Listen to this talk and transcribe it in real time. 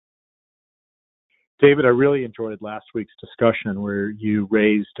David, I really enjoyed last week's discussion where you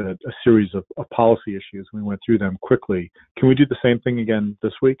raised a series of policy issues. We went through them quickly. Can we do the same thing again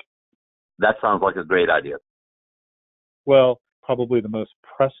this week? That sounds like a great idea. Well, probably the most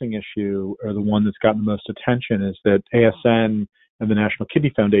pressing issue, or the one that's gotten the most attention, is that ASN and the National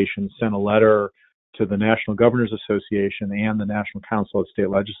Kidney Foundation sent a letter to the National Governors Association and the National Council of State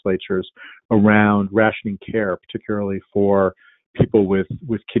Legislatures around rationing care, particularly for people with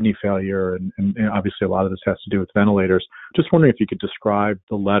kidney failure, and obviously a lot of this has to do with ventilators. Just wondering if you could describe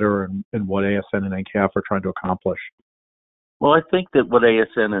the letter and what ASN and NKF are trying to accomplish. Well, I think that what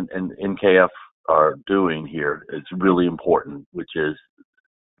ASN and NKF are doing here is really important, which is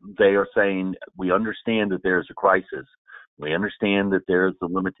they are saying, we understand that there's a crisis. We understand that there's the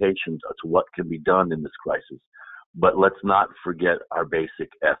limitations to what can be done in this crisis, but let's not forget our basic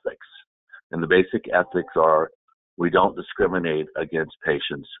ethics. And the basic ethics are, we don't discriminate against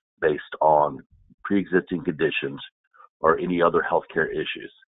patients based on pre-existing conditions or any other healthcare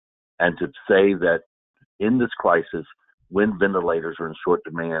issues. And to say that in this crisis, when ventilators are in short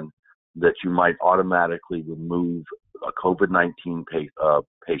demand, that you might automatically remove a COVID-19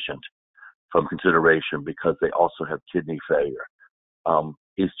 patient from consideration because they also have kidney failure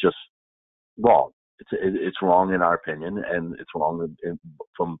is just wrong. It's wrong in our opinion, and it's wrong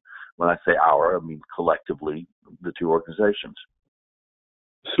from, when I say our, I mean collectively, the two organizations.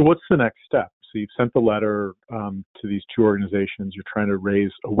 So what's the next step? So you've sent the letter to these two organizations. You're trying to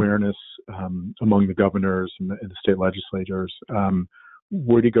raise awareness among the governors and the state legislators.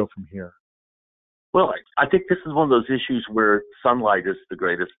 Where do you go from here? Well, I think this is one of those issues where sunlight is the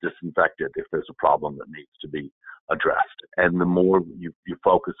greatest disinfectant if there's a problem that needs to be addressed. And the more you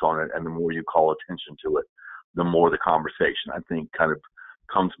focus on it and the more you call attention to it, the more the conversation, I think, kind of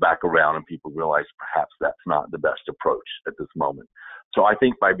comes back around and people realize perhaps that's not the best approach at this moment. So I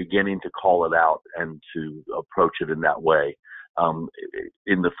think by beginning to call it out and to approach it in that way,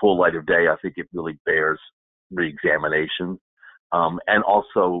 in the full light of day, I think it really bears re-examination. And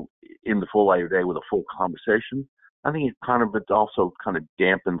also in the full light of day with a full conversation, I think it also kind of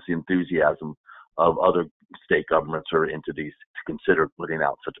dampens the enthusiasm of other state governments or entities to consider putting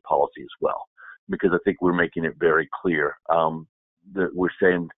out such a policy as well. Because I think we're making it very clear that we're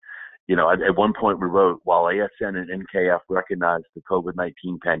saying, you know, at one point we wrote, while ASN and NKF recognize the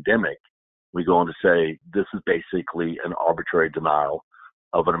COVID-19 pandemic, we go on to say this is basically an arbitrary denial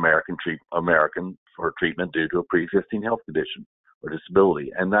of an American for treatment due to a pre-existing health condition or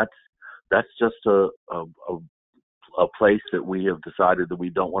disability. And that's just a place that we have decided that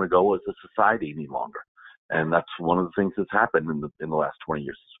we don't want to go as a society any longer. And that's one of the things that's happened in the last 20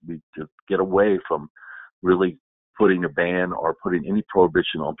 years. We to get away from really putting a ban or putting any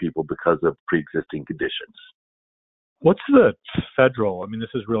prohibition on people because of pre-existing conditions. What's the federal? I mean, this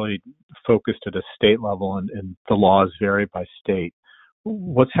is really focused at a state level, and the laws vary by state.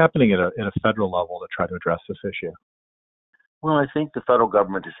 What's happening at a federal level to try to address this issue? Well, I think the federal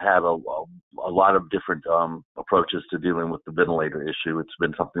government has had a lot of different approaches to dealing with the ventilator issue. It's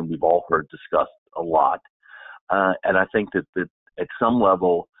been something we've all heard discussed a lot. And I think that at some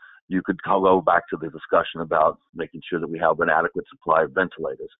level, you could go back to the discussion about making sure that we have an adequate supply of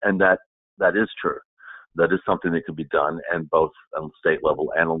ventilators. And that is true. That is something that could be done, and both on the state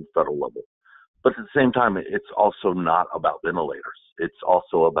level and on the federal level. But at the same time, it's also not about ventilators. It's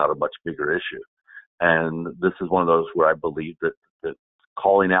also about a much bigger issue. And this is one of those where I believe that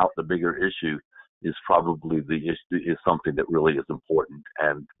calling out the bigger issue is probably is something that really is important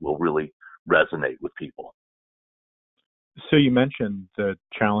and will really resonate with people. So you mentioned the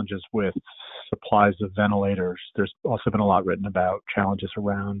challenges with supplies of ventilators. There's also been a lot written about challenges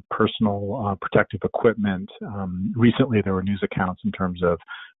around personal protective equipment. Recently, there were news accounts in terms of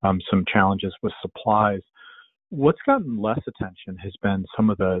some challenges with supplies. What's gotten less attention has been some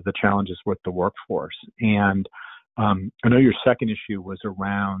of the challenges with the workforce. And I know your second issue was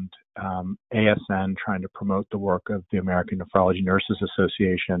around ASN trying to promote the work of the American Nephrology Nurses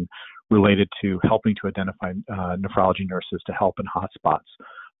Association related to helping to identify nephrology nurses to help in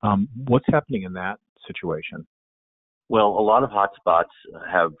hotspots. What's happening in that situation? Well, a lot of hotspots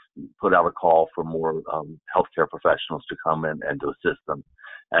have put out a call for more healthcare professionals to come in and to assist them.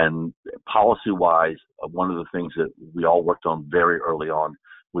 And policy-wise, one of the things that we all worked on very early on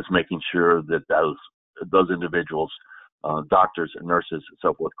was making sure that those individuals, doctors and nurses and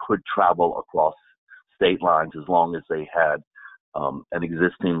so forth, could travel across state lines as long as they had an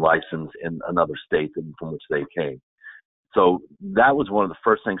existing license in another state from which they came. So that was one of the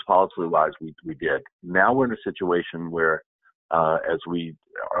first things policy-wise we did. Now we're in a situation where, as we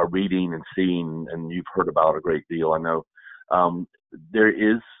are reading and seeing, and you've heard about a great deal, I know, there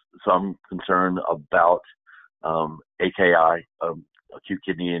is some concern about AKI, acute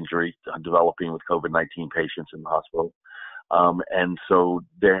kidney injury, developing with COVID-19 patients in the hospital. And so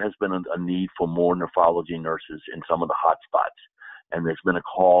there has been a need for more nephrology nurses in some of the hot spots. And there's been a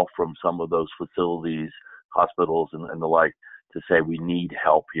call from some of those facilities, hospitals, and the like, to say we need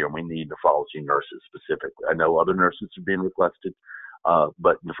help here. We need nephrology nurses specifically. I know other nurses are being requested,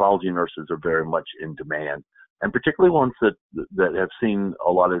 but nephrology nurses are very much in demand, and particularly ones that have seen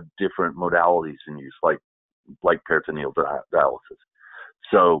a lot of different modalities in use, like peritoneal dialysis.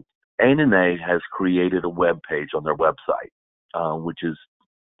 So ANA has created a web page on their website, which is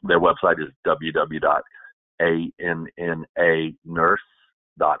their website is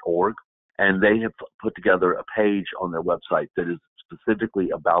www.annanurse.org. And they have put together a page on their website that is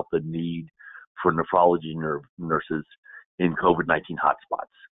specifically about the need for nephrology nurses in COVID-19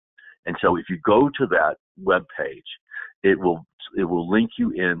 hotspots. And so if you go to that web page, it will link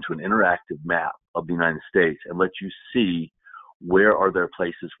you into an interactive map of the United States and let you see where are there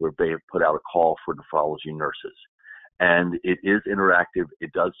places where they have put out a call for nephrology nurses. And it is interactive.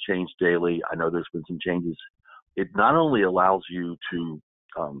 It does change daily. I know there's been some changes. It not only allows you to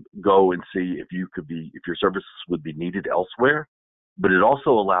go and see if your services would be needed elsewhere, but it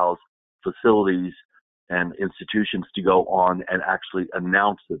also allows facilities and institutions to go on and actually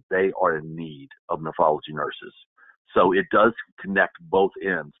announce that they are in need of nephrology nurses. So it does connect both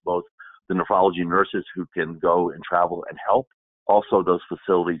ends, both the nephrology nurses who can go and travel and help, also those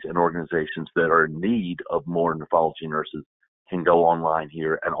facilities and organizations that are in need of more nephrology nurses can go online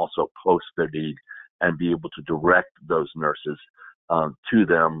here and also post their need and be able to direct those nurses to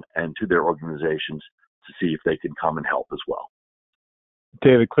them and to their organizations to see if they can come and help as well.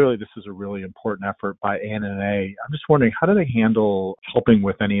 David, clearly this is a really important effort by ANA. I'm just wondering, how do they handle helping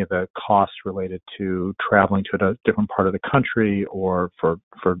with any of the costs related to traveling to a different part of the country or for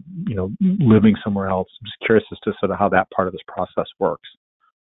living somewhere else? I'm just curious as to sort of how that part of this process works.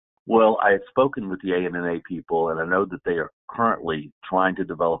 Well, I have spoken with the ANA people, and I know that they are currently trying to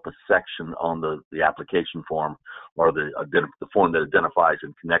develop a section on the application form or the form that identifies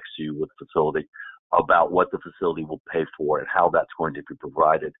and connects you with the facility about what the facility will pay for and how that's going to be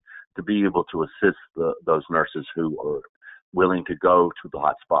provided to be able to assist those nurses who are willing to go to the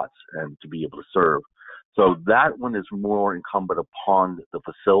hot spots and to be able to serve. So that one is more incumbent upon the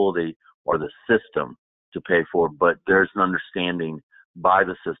facility or the system to pay for, but there's an understanding by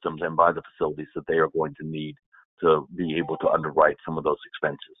the systems and by the facilities that they are going to need to be able to underwrite some of those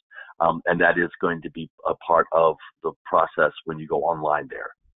expenses. And that is going to be a part of the process when you go online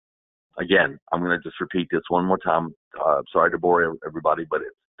there. Again, I'm going to just repeat this one more time. Sorry to bore everybody, but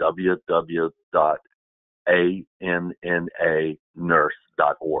it's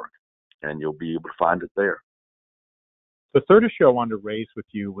www.annanurse.org, and you'll be able to find it there. The third issue I wanted to raise with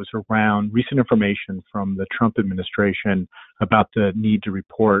you was around recent information from the Trump administration about the need to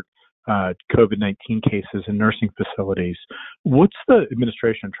report COVID-19 cases in nursing facilities. What's the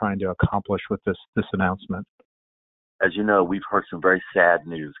administration trying to accomplish with this announcement? As you know, we've heard some very sad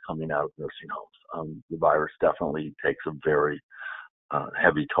news coming out of nursing homes. The virus definitely takes a very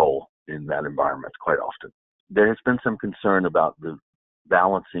heavy toll in that environment quite often. There has been some concern about the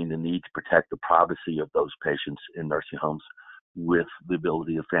balancing the need to protect the privacy of those patients in nursing homes with the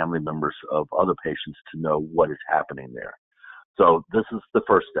ability of family members of other patients to know what is happening there. So this is the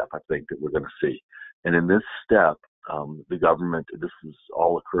first step, I think, that we're going to see. And in this step, the government, this has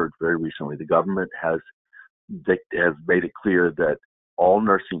all occurred very recently, the government has made it clear that all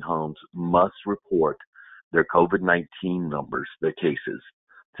nursing homes must report their COVID-19 numbers, their cases,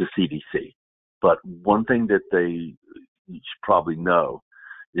 to CDC. But one thing that they should probably know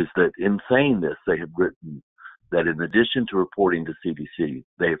is that in saying this, they have written that in addition to reporting to CDC,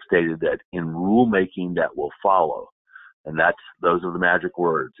 they have stated that in rulemaking that will follow, and those are the magic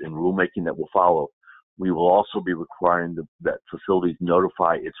words, in rulemaking that will follow, we will also be requiring that facilities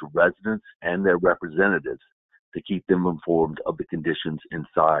notify its residents and their representatives to keep them informed of the conditions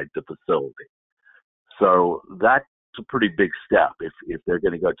inside the facility. So that's a pretty big step if they're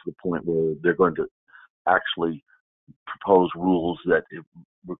going to go to the point where they're going to actually propose rules that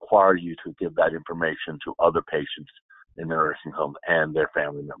require you to give that information to other patients in the nursing home and their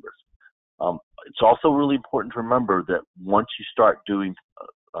family members. It's also really important to remember that once you start doing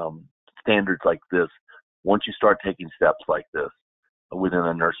standards like this, once you start taking steps like this within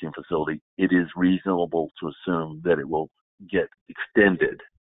a nursing facility, it is reasonable to assume that it will get extended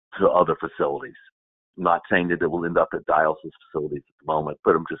to other facilities. I'm not saying that it will end up at dialysis facilities at the moment,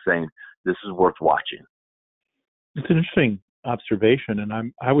 but I'm just saying this is worth watching. It's an interesting observation,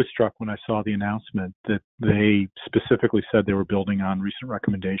 and I was struck when I saw the announcement that they specifically said they were building on recent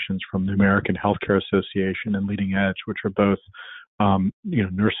recommendations from the American Healthcare Association and Leading Edge, which are both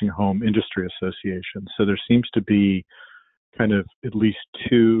nursing home industry associations. So there seems to be kind of at least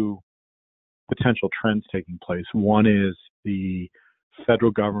two potential trends taking place. One is the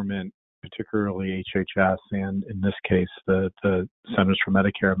federal government, particularly HHS, and in this case the Centers for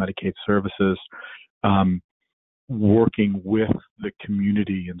Medicare and Medicaid Services, working with the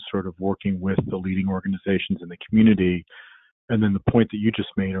community and sort of working with the leading organizations in the community. And then the point that you just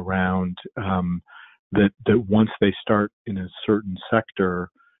made around that once they start in a certain sector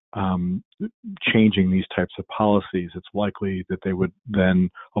changing these types of policies, it's likely that they would then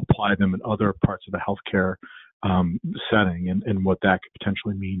apply them in other parts of the healthcare setting, and what that could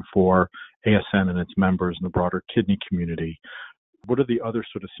potentially mean for ASN and its members and the broader kidney community. What are the other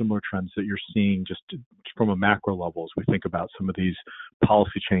sort of similar trends that you're seeing just from a macro level as we think about some of these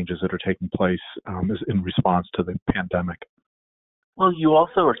policy changes that are taking place in response to the pandemic? Well, you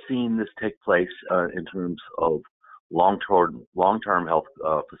also are seeing this take place in terms of long-term health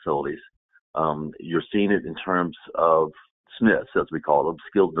facilities. You're seeing it in terms of SNFs, as we call them,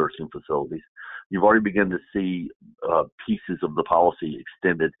 skilled nursing facilities. You've already begun to see pieces of the policy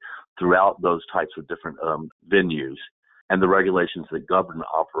extended throughout those types of different venues and the regulations that govern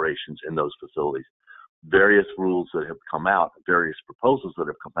operations in those facilities. Various rules that have come out, various proposals that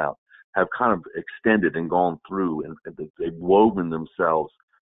have come out, have kind of extended and gone through, and they've woven themselves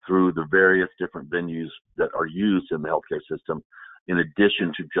through the various different venues that are used in the healthcare system, in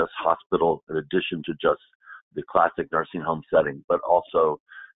addition to just hospital, in addition to just the classic nursing home setting, but also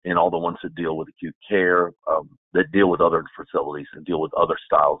in all the ones that deal with acute care, that deal with other facilities and deal with other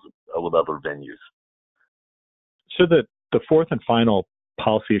styles, with other venues. So the fourth and final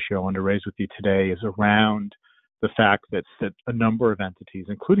policy issue I want to raise with you today is around the fact that a number of entities,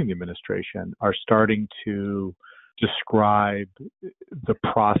 including the administration, are starting to describe the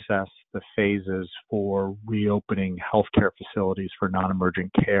process, the phases for reopening healthcare facilities for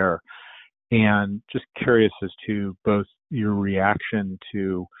non-emergent care. And just curious as to both your reaction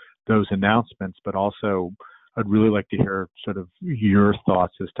to those announcements, but also I'd really like to hear sort of your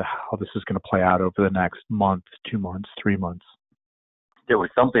thoughts as to how this is going to play out over the next month, 2 months, 3 months. There was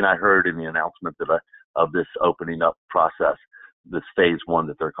something I heard in the announcement of this opening up process, this phase one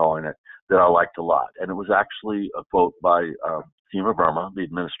that they're calling it, that I liked a lot. And it was actually a quote by Ibrahim, the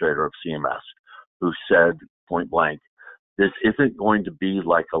administrator of CMS, who said point blank, "This isn't going to be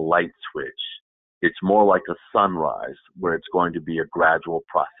like a light switch. It's more like a sunrise where it's going to be a gradual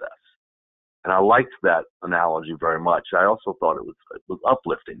process." And I liked that analogy very much. I also thought it was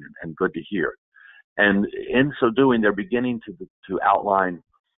uplifting and good to hear. And in so doing, they're beginning to outline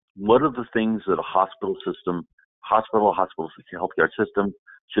what are the things that a hospital healthcare system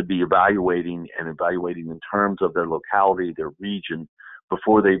should be evaluating in terms of their locality, their region,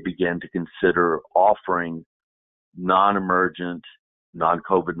 before they begin to consider offering non-emergent,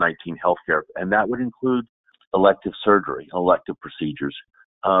 non-COVID-19 healthcare. And that would include elective surgery, elective procedures.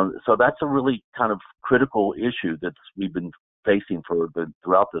 So that's a really kind of critical issue that we've been facing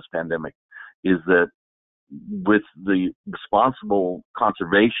throughout this pandemic, is that with the responsible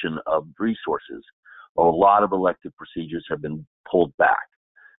conservation of resources, a lot of elective procedures have been pulled back.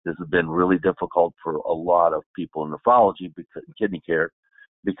 This has been really difficult for a lot of people in nephrology, kidney care,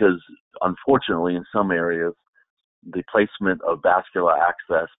 because unfortunately in some areas, the placement of vascular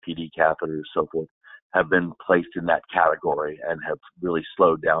access, PD catheters, so forth, have been placed in that category and have really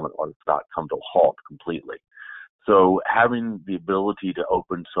slowed down or if not come to a halt completely. So having the ability to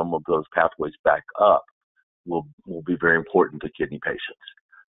open some of those pathways back up will be very important to kidney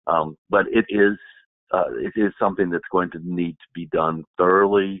patients. But it is something that's going to need to be done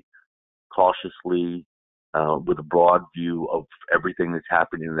thoroughly, cautiously, with a broad view of everything that's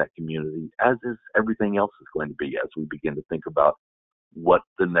happening in that community, as is everything else is going to be as we begin to think about what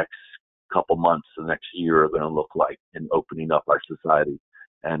the next couple months, the next year are going to look like in opening up our society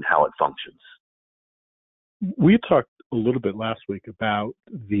and how it functions. We talked a little bit last week about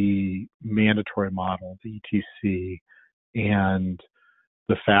the mandatory model, the ETC, and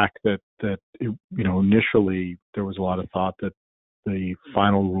the fact that initially there was a lot of thought that the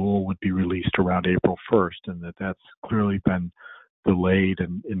final rule would be released around April 1st, and that's clearly been delayed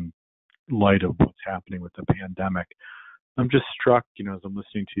in light of what's happening with the pandemic. I'm just struck, as I'm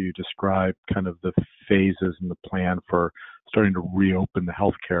listening to you describe kind of the phases and the plan for starting to reopen the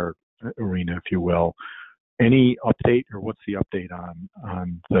healthcare arena, if you will. Any update, or what's the update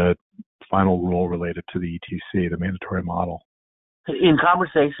on the final rule related to the ETC, the mandatory model? In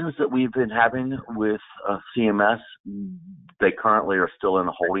conversations that we've been having with CMS, they currently are still in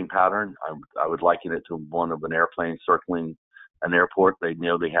a holding pattern. I would liken it to one of an airplane circling an airport. They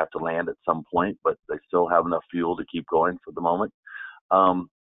know they have to land at some point, but they still have enough fuel to keep going for the moment.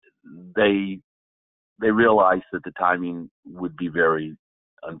 They realize that the timing would be very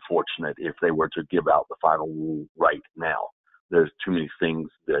unfortunate if they were to give out the final rule right now. There's too many things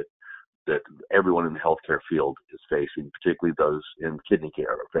that everyone in the healthcare field is facing, particularly those in kidney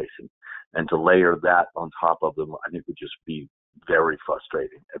care are facing. And to layer that on top of them, I think would just be very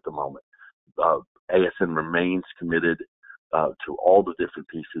frustrating at the moment. ASN remains committed to all the different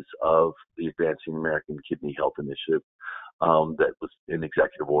pieces of the Advancing American Kidney Health Initiative that was in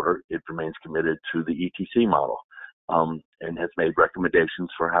executive order. It remains committed to the ETC model and has made recommendations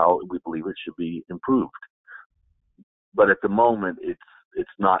for how we believe it should be improved. But at the moment, it's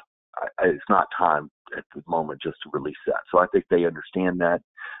not time at the moment just to release that. So I think they understand that,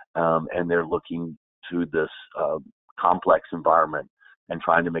 and they're looking to this complex environment and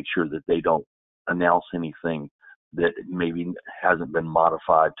trying to make sure that they don't announce anything that maybe hasn't been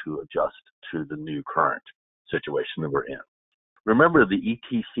modified to adjust to the new current situation that we're in. Remember, the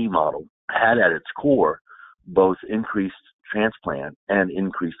ETC model had at its core both increased transplant and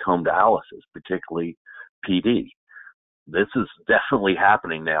increased home dialysis, particularly PD. This is definitely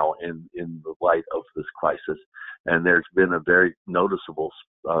happening now in the light of this crisis, and there's been a very noticeable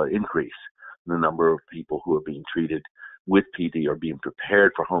increase in the number of people who are being treated with PD or being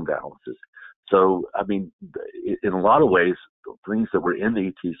prepared for home dialysis. So, I mean, in a lot of ways, things that were in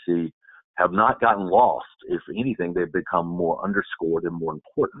the ETC have not gotten lost. If anything, they've become more underscored and more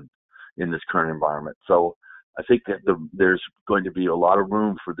important in this current environment. So I think that there's going to be a lot of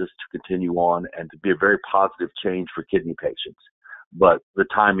room for this to continue on and to be a very positive change for kidney patients. But the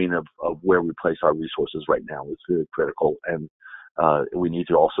timing of where we place our resources right now is very critical. And we need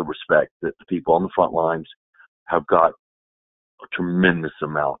to also respect that the people on the front lines have got a tremendous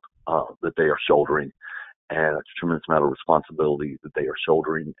amount that they are shouldering, and a tremendous amount of responsibility that they are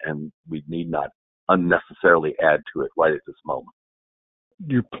shouldering, and we need not unnecessarily add to it right at this moment.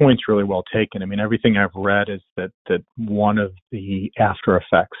 Your point's really well taken. I mean, everything I've read is that one of the after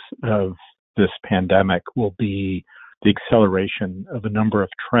effects of this pandemic will be the acceleration of a number of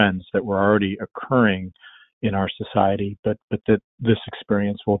trends that were already occurring in our society, but that this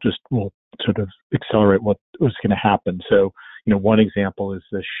experience will sort of accelerate what was going to happen. So, one example is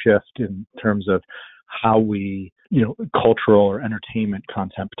the shift in terms of how we, cultural or entertainment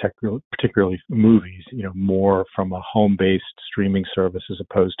content, particularly movies, more from a home-based streaming service as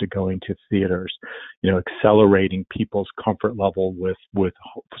opposed to going to theaters, accelerating people's comfort level with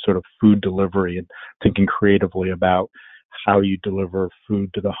sort of food delivery and thinking creatively about how you deliver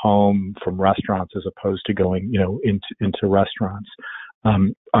food to the home from restaurants as opposed to going, into restaurants.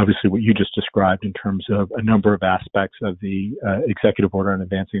 Obviously, what you just described in terms of a number of aspects of the executive order on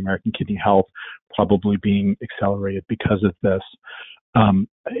advancing American kidney health probably being accelerated because of this.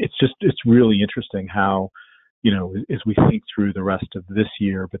 It's really interesting how, as we think through the rest of this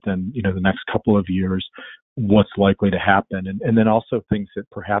year, but then, the next couple of years, what's likely to happen, and then also things that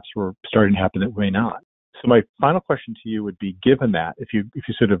perhaps were starting to happen that may not. So my final question to you would be, given that, if you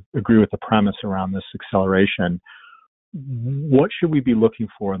sort of agree with the premise around this acceleration, what should we be looking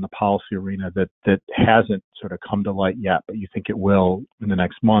for in the policy arena that hasn't sort of come to light yet, but you think it will in the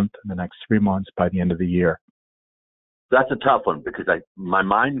next month, in the next 3 months, by the end of the year? That's a tough one because my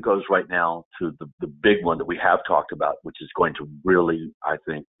mind goes right now to the big one that we have talked about, which is going to really, I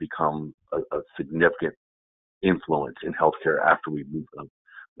think, become a significant influence in healthcare after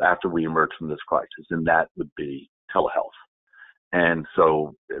we emerge from this crisis, and that would be telehealth. And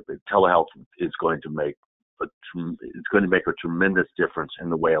so telehealth is going to make a tremendous difference in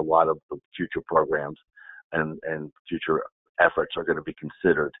the way a lot of the future programs and future efforts are going to be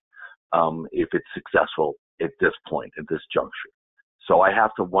considered if it's successful at this point, at this juncture. So I have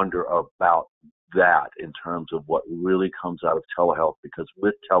to wonder about that in terms of what really comes out of telehealth, because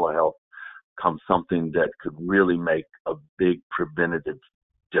with telehealth comes something that could really make a big preventative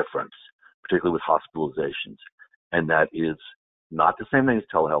difference, particularly with hospitalizations. And that is not the same thing as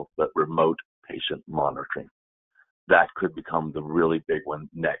telehealth, but remote patient monitoring. That could become the really big one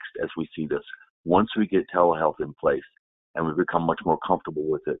next as we see this. Once we get telehealth in place and we become much more comfortable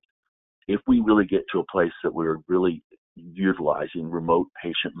with it, if we really get to a place that we're really utilizing remote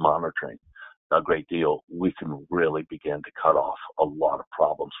patient monitoring a great deal, we can really begin to cut off a lot of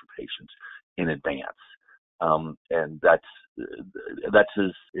problems for patients in advance. And that's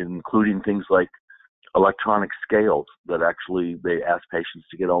including things like electronic scales that actually they ask patients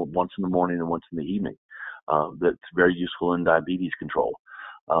to get on once in the morning and once in the evening. that's very useful in diabetes control.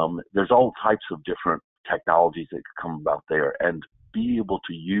 There's all types of different technologies that could come about there, and be able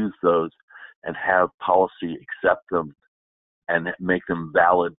to use those and have policy accept them and make them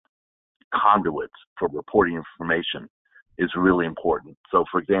valid conduits for reporting information is really important. So,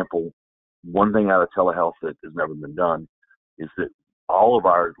 for example, one thing out of telehealth that has never been done is that all of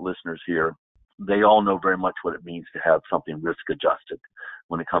our listeners here, they all know very much what it means to have something risk adjusted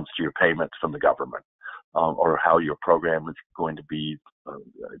when it comes to your payments from the government, or how your program is going to be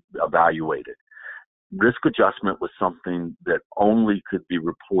evaluated. Risk adjustment was something that only could be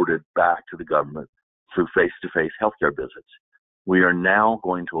reported back to the government through face-to-face healthcare visits. We are now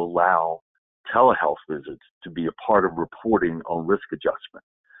going to allow telehealth visits to be a part of reporting on risk adjustment.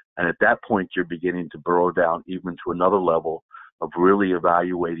 And at that point, you're beginning to burrow down even to another level of really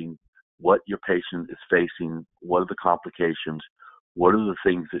evaluating what your patient is facing, what are the complications, what are the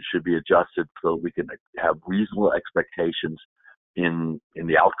things that should be adjusted so we can have reasonable expectations in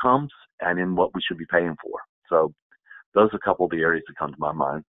the outcomes and in what we should be paying for. So those are a couple of the areas that come to my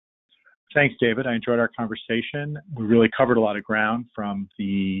mind. Thanks, David. I enjoyed our conversation. We really covered a lot of ground, from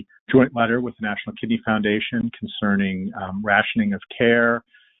the joint letter with the National Kidney Foundation concerning rationing of care,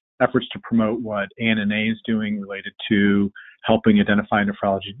 efforts to promote what ANNA is doing related to helping identify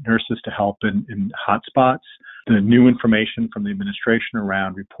nephrology nurses to help in hotspots, the new information from the administration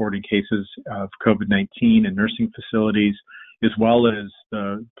around reporting cases of COVID-19 in nursing facilities, as well as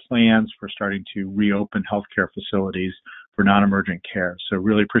the plans for starting to reopen healthcare facilities for non-emergent care. So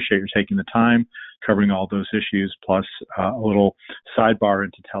really appreciate your taking the time, covering all those issues, plus a little sidebar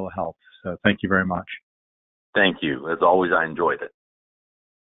into telehealth. So thank you very much. Thank you. As always, I enjoyed it.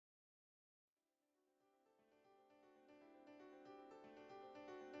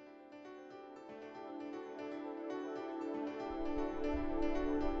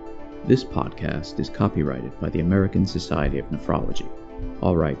 This podcast is copyrighted by the American Society of Nephrology,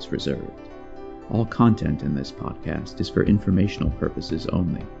 all rights reserved. All content in this podcast is for informational purposes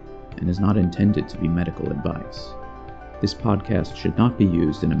only and is not intended to be medical advice. This podcast should not be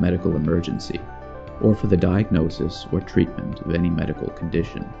used in a medical emergency or for the diagnosis or treatment of any medical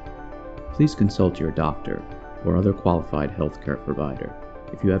condition. Please consult your doctor or other qualified healthcare provider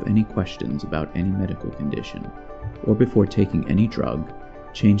if you have any questions about any medical condition, or before taking any drug,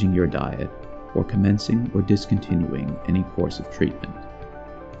 changing your diet, or commencing or discontinuing any course of treatment.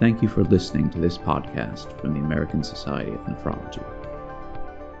 Thank you for listening to this podcast from the American Society of Nephrology.